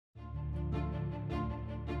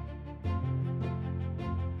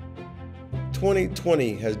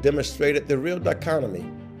2020 has demonstrated the real dichotomy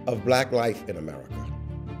of Black life in America.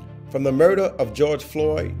 From the murder of George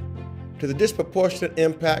Floyd to the disproportionate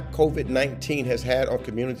impact COVID-19 has had on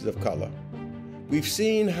communities of color, we've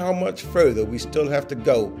seen how much further we still have to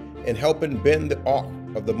go in helping bend the arc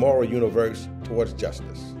of the moral universe towards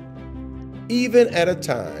justice. Even at a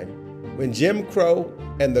time when Jim Crow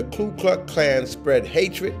and the Ku Klux Klan spread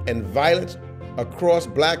hatred and violence across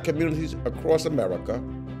Black communities across America,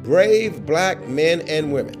 brave Black men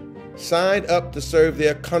and women signed up to serve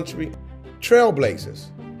their country, trailblazers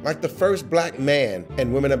like the first Black man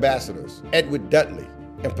and women ambassadors, Edward Dudley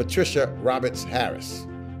and Patricia Roberts Harris,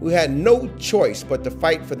 who had no choice but to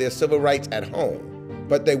fight for their civil rights at home.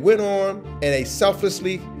 But they went on and they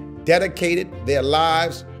selflessly dedicated their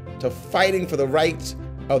lives to fighting for the rights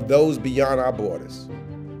of those beyond our borders.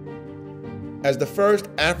 As the first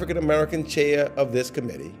African American chair of this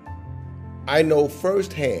committee, I know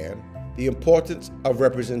firsthand the importance of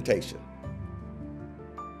representation.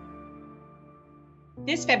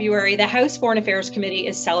 This February, the House Foreign Affairs Committee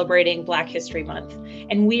is celebrating Black History Month,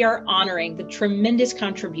 and we are honoring the tremendous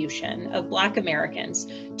contribution of Black Americans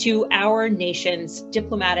to our nation's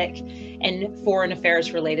diplomatic and foreign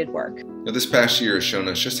affairs related work. Now, this past year has shown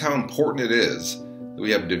us just how important it is that we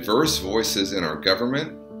have diverse voices in our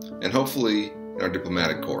government and hopefully in our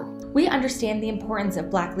diplomatic corps. We understand the importance of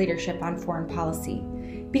Black leadership on foreign policy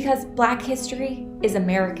because Black history is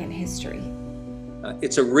American history.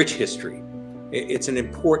 It's a rich history. It's an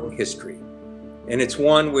important history. And it's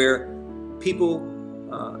one where people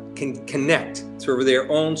can connect through their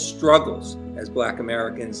own struggles as Black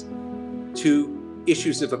Americans to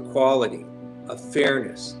issues of equality, of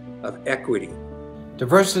fairness, of equity.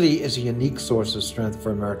 Diversity is a unique source of strength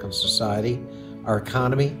for American society, our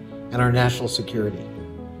economy, and our national security.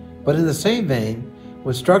 But in the same vein,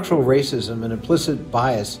 when structural racism and implicit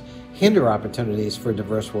bias hinder opportunities for a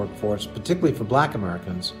diverse workforce, particularly for Black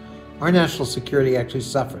Americans, our national security actually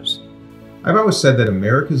suffers. I've always said that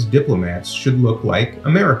America's diplomats should look like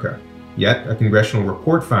America. Yet, a congressional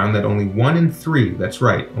report found that only 1 in 3, that's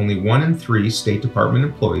right, only 1 in 3 State Department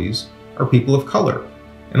employees are people of color,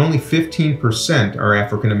 and only 15% are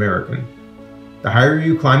African American. The higher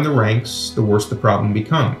you climb the ranks, the worse the problem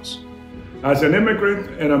becomes. As an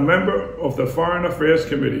immigrant and a member of the Foreign Affairs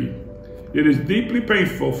Committee, it is deeply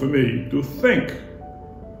painful for me to think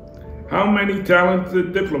how many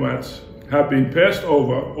talented diplomats have been passed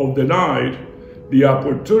over or denied the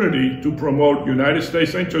opportunity to promote United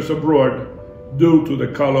States interests abroad due to the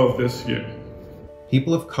color of their skin.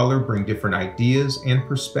 People of color bring different ideas and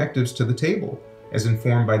perspectives to the table, as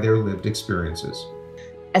informed by their lived experiences.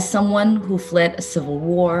 As someone who fled a civil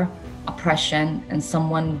war, oppression, and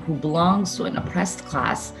someone who belongs to an oppressed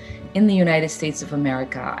class in the United States of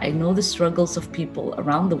America, I know the struggles of people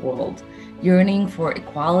around the world yearning for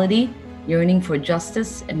equality, yearning for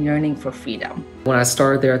justice, and yearning for freedom. When I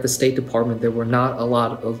started there at the State Department, there were not a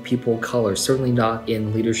lot of people of color, certainly not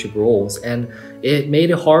in leadership roles, and it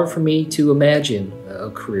made it hard for me to imagine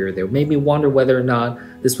a career there. It made me wonder whether or not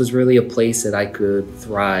this was really a place that I could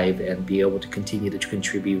thrive and be able to continue to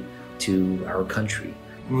contribute to our country.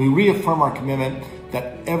 We reaffirm our commitment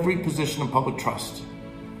that every position of public trust,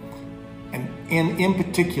 and in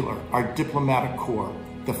particular our diplomatic corps,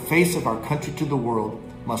 the face of our country to the world,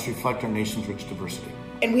 must reflect our nation's rich diversity.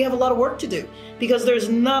 And we have a lot of work to do because there's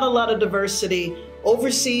not a lot of diversity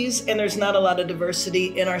overseas and there's not a lot of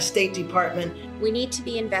diversity in our State Department. We need to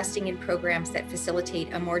be investing in programs that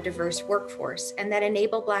facilitate a more diverse workforce and that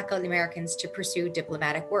enable Black Americans to pursue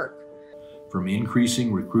diplomatic work. From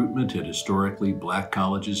increasing recruitment at historically Black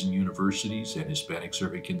colleges and universities and Hispanic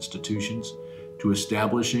serving institutions, to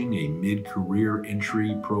establishing a mid-career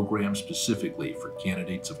entry program specifically for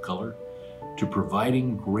candidates of color, to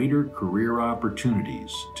providing greater career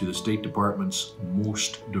opportunities to the State Department's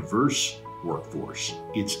most diverse workforce,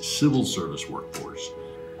 its civil service workforce.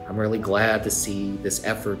 I'm really glad to see this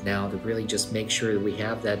effort now to really just make sure that we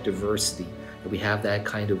have that diversity, that we have that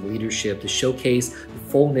kind of leadership to showcase the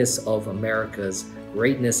fullness of America's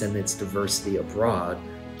greatness and its diversity abroad.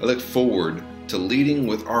 I look forward to leading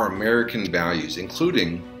with our American values,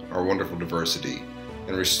 including our wonderful diversity,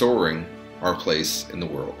 and restoring our place in the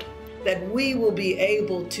world. That we will be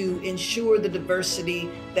able to ensure the diversity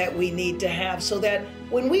that we need to have so that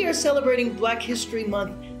when we are celebrating Black History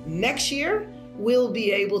Month next year, we'll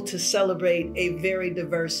be able to celebrate a very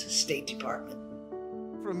diverse State Department.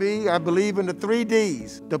 For me, I believe in the 3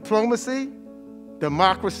 Ds: diplomacy,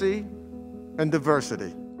 democracy, and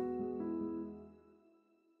diversity.